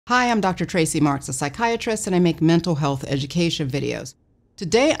Hi, I'm Dr. Tracey Marks, a psychiatrist, and I make mental health education videos.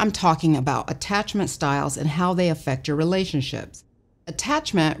 Today, I'm talking about attachment styles and how they affect your relationships.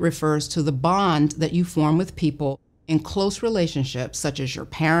 Attachment refers to the bond that you form with people in close relationships, such as your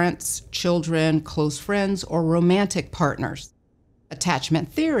parents, children, close friends, or romantic partners.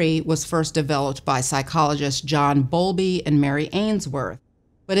 Attachment theory was first developed by psychologists John Bowlby and Mary Ainsworth,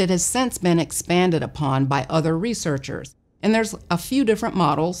 but it has since been expanded upon by other researchers. And there's a few different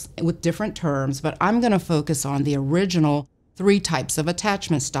models with different terms, but I'm going to focus on the original 3 types of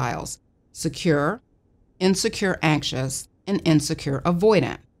attachment styles: secure, insecure-anxious, and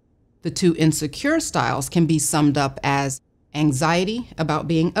insecure-avoidant. The 2 insecure styles can be summed up as anxiety about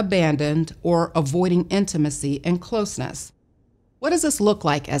being abandoned or avoiding intimacy and closeness. What does this look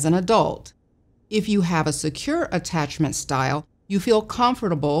like as an adult? If you have a secure attachment style, you feel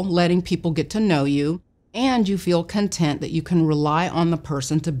comfortable letting people get to know you, and you feel content that you can rely on the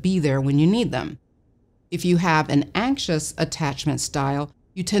person to be there when you need them. If you have an anxious attachment style,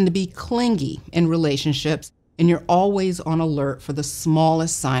 you tend to be clingy in relationships, and you're always on alert for the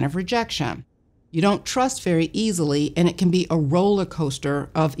smallest sign of rejection. You don't trust very easily, and it can be a roller coaster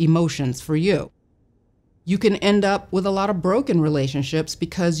of emotions for you. You can end up with a lot of broken relationships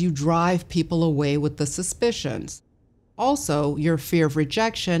because you drive people away with the suspicions. Also, your fear of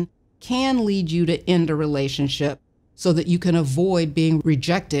rejection can lead you to end a relationship so that you can avoid being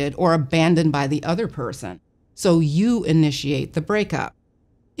rejected or abandoned by the other person. So you initiate the breakup.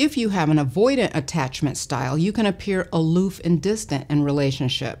 If you have an avoidant attachment style, you can appear aloof and distant in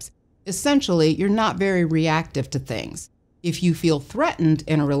relationships. Essentially, you're not very reactive to things. If you feel threatened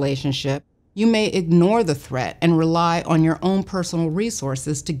in a relationship, you may ignore the threat and rely on your own personal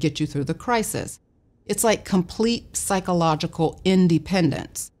resources to get you through the crisis. It's like complete psychological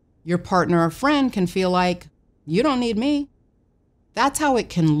independence. Your partner or friend can feel like, you don't need me. That's how it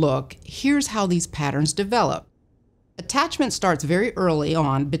can look. Here's how these patterns develop. Attachment starts very early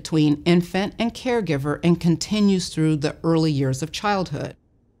on between infant and caregiver and continues through the early years of childhood.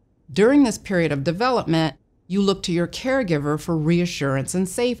 During this period of development, you look to your caregiver for reassurance and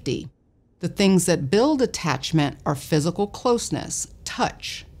safety. The things that build attachment are physical closeness,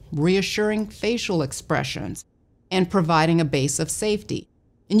 touch, reassuring facial expressions, and providing a base of safety.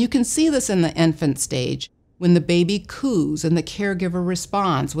 And you can see this in the infant stage when the baby coos and the caregiver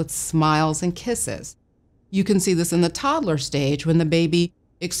responds with smiles and kisses. You can see this in the toddler stage when the baby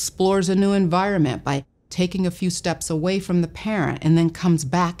explores a new environment by taking a few steps away from the parent and then comes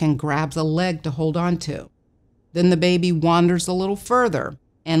back and grabs a leg to hold on to. Then the baby wanders a little further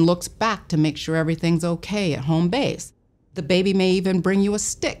and looks back to make sure everything's okay at home base. The baby may even bring you a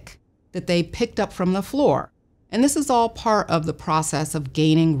stick that they picked up from the floor. And this is all part of the process of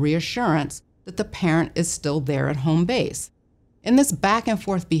gaining reassurance that the parent is still there at home base. And this back and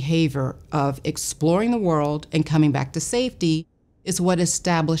forth behavior of exploring the world and coming back to safety is what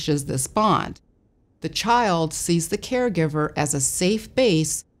establishes this bond. The child sees the caregiver as a safe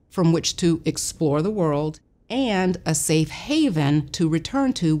base from which to explore the world and a safe haven to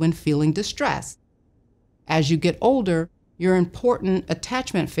return to when feeling distressed. As you get older, your important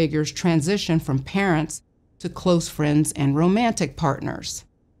attachment figures transition from parents to close friends and romantic partners.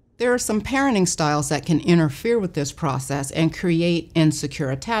 There are some parenting styles that can interfere with this process and create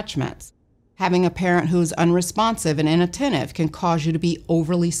insecure attachments. Having a parent who is unresponsive and inattentive can cause you to be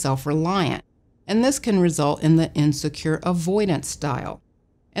overly self-reliant, and this can result in the insecure-avoidant style.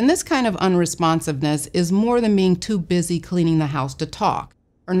 And this kind of unresponsiveness is more than being too busy cleaning the house to talk,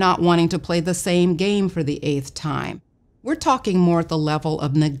 or not wanting to play the same game for the 8th time. We're talking more at the level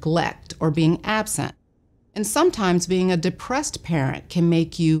of neglect or being absent. And sometimes being a depressed parent can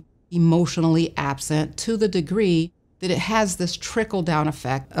make you emotionally absent to the degree that it has this trickle-down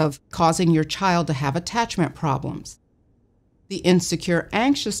effect of causing your child to have attachment problems. The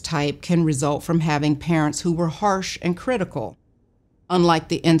insecure-anxious type can result from having parents who were harsh and critical. Unlike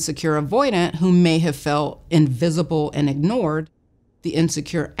the insecure-avoidant, who may have felt invisible and ignored, the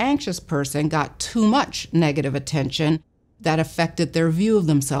insecure-anxious person got too much negative attention that affected their view of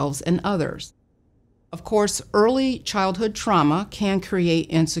themselves and others. Of course, early childhood trauma can create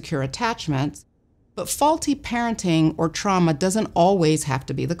insecure attachments, but faulty parenting or trauma doesn't always have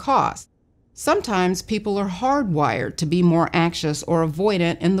to be the cause. Sometimes people are hardwired to be more anxious or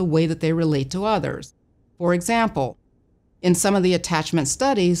avoidant in the way that they relate to others. For example, in some of the attachment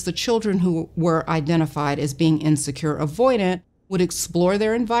studies, the children who were identified as being insecure avoidant would explore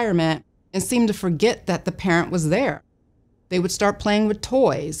their environment and seem to forget that the parent was there. They would start playing with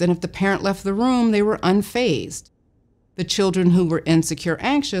toys, and if the parent left the room, they were unfazed. The children who were insecure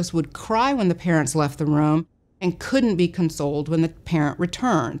anxious would cry when the parents left the room and couldn't be consoled when the parent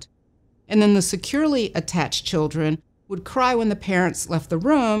returned. And then the securely attached children would cry when the parents left the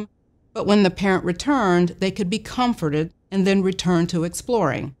room, but when the parent returned, they could be comforted and then return to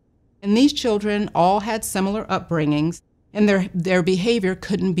exploring. And these children all had similar upbringings, and their behavior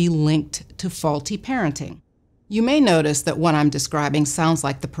couldn't be linked to faulty parenting. You may notice that what I'm describing sounds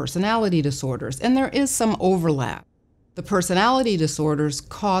like the personality disorders, and there is some overlap. The personality disorders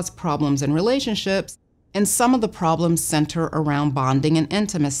cause problems in relationships, and some of the problems center around bonding and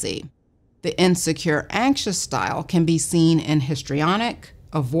intimacy. The insecure anxious style can be seen in histrionic,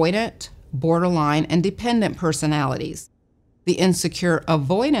 avoidant, borderline, and dependent personalities. The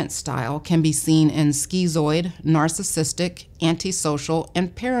insecure-avoidant style can be seen in schizoid, narcissistic, antisocial,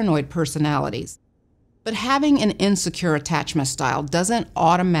 and paranoid personalities. But having an insecure attachment style doesn't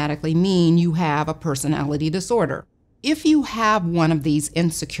automatically mean you have a personality disorder. If you have one of these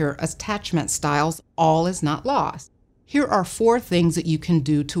insecure attachment styles, all is not lost. Here are 4 things that you can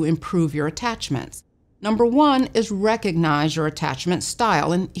do to improve your attachments. Number 1 is recognize your attachment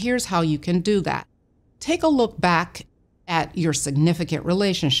style, and here's how you can do that. Take a look back at your significant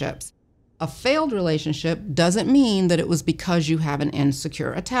relationships. A failed relationship doesn't mean that it was because you have an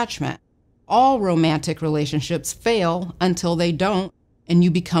insecure attachment. All romantic relationships fail until they don't, and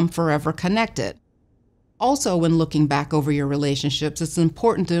you become forever connected. Also, when looking back over your relationships, it's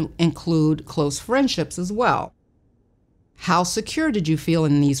important to include close friendships as well. How secure did you feel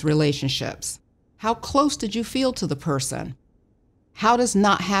in these relationships? How close did you feel to the person? How does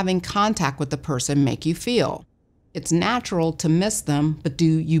not having contact with the person make you feel? It's natural to miss them, but do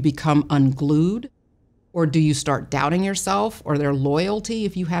you become unglued? Or do you start doubting yourself or their loyalty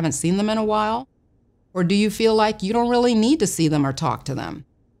if you haven't seen them in a while? Or do you feel like you don't really need to see them or talk to them?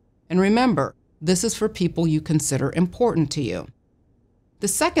 And remember, this is for people you consider important to you. The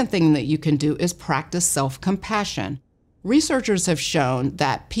second thing that you can do is practice self-compassion. Researchers have shown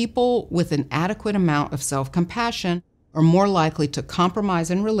that people with an adequate amount of self-compassion are more likely to compromise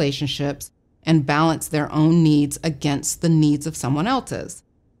in relationships and balance their own needs against the needs of someone else's.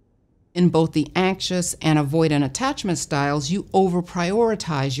 In both the anxious and avoidant attachment styles, you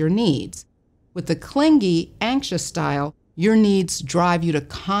over-prioritize your needs. With the clingy, anxious style, your needs drive you to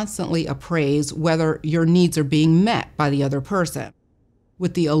constantly appraise whether your needs are being met by the other person.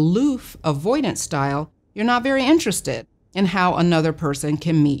 With the aloof, avoidant style, you're not very interested in how another person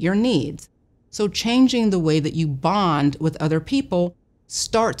can meet your needs. So changing the way that you bond with other people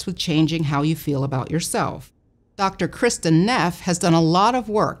starts with changing how you feel about yourself. Dr. Kristen Neff has done a lot of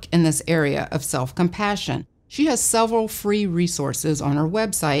work in this area of self-compassion. She has several free resources on her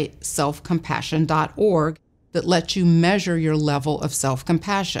website, selfcompassion.org, that let you measure your level of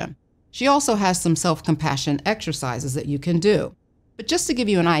self-compassion. She also has some self-compassion exercises that you can do. But just to give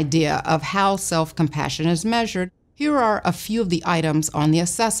you an idea of how self-compassion is measured, here are a few of the items on the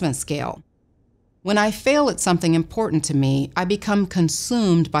assessment scale. When I fail at something important to me, I become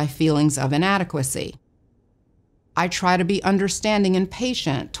consumed by feelings of inadequacy. I try to be understanding and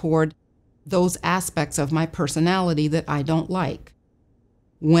patient toward those aspects of my personality that I don't like.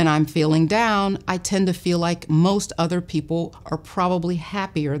 When I'm feeling down, I tend to feel like most other people are probably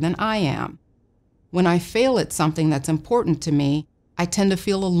happier than I am. When I fail at something that's important to me, I tend to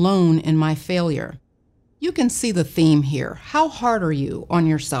feel alone in my failure. You can see the theme here. How hard are you on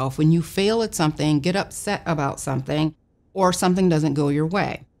yourself when you fail at something, get upset about something, or something doesn't go your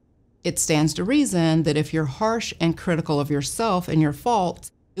way? It stands to reason that if you're harsh and critical of yourself and your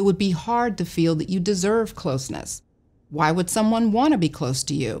faults, it would be hard to feel that you deserve closeness. Why would someone want to be close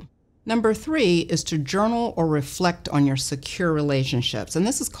to you? Number 3 is to journal or reflect on your secure relationships, and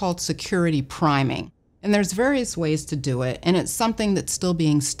this is called security priming. And there's various ways to do it, and it's something that's still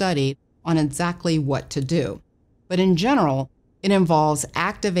being studied on exactly what to do. But in general, it involves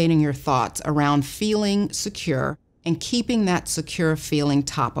activating your thoughts around feeling secure and keeping that secure feeling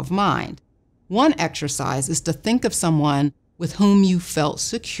top of mind. One exercise is to think of someone with whom you felt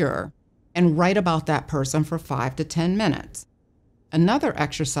secure and write about that person for 5 to 10 minutes. Another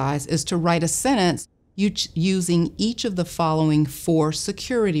exercise is to write a sentence using each of the following 4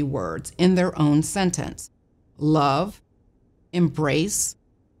 security words in their own sentence: love, embrace,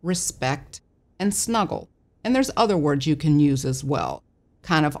 respect, and snuggle. And there's other words you can use as well,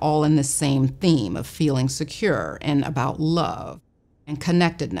 kind of all in the same theme of feeling secure and about love and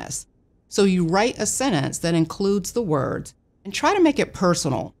connectedness. So you write a sentence that includes the words and try to make it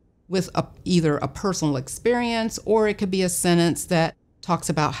personal with either a personal experience, or it could be a sentence that talks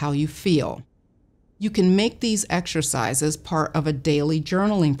about how you feel. You can make these exercises part of a daily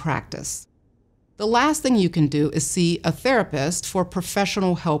journaling practice. The last thing you can do is see a therapist for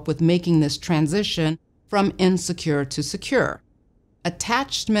professional help with making this transition from insecure to secure.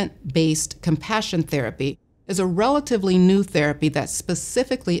 Attachment-based compassion therapy is a relatively new therapy that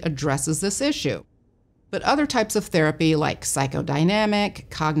specifically addresses this issue. But other types of therapy like psychodynamic,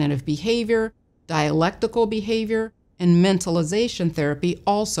 cognitive behavior, dialectical behavior, and mentalization therapy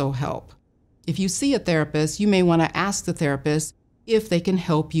also help. If you see a therapist, you may want to ask the therapist if they can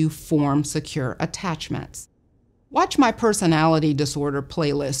help you form secure attachments. Watch my personality disorder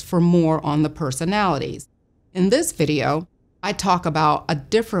playlist for more on the personalities. In this video, I talk about a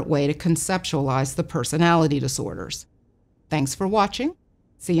different way to conceptualize the personality disorders. Thanks for watching.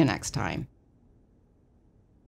 See you next time.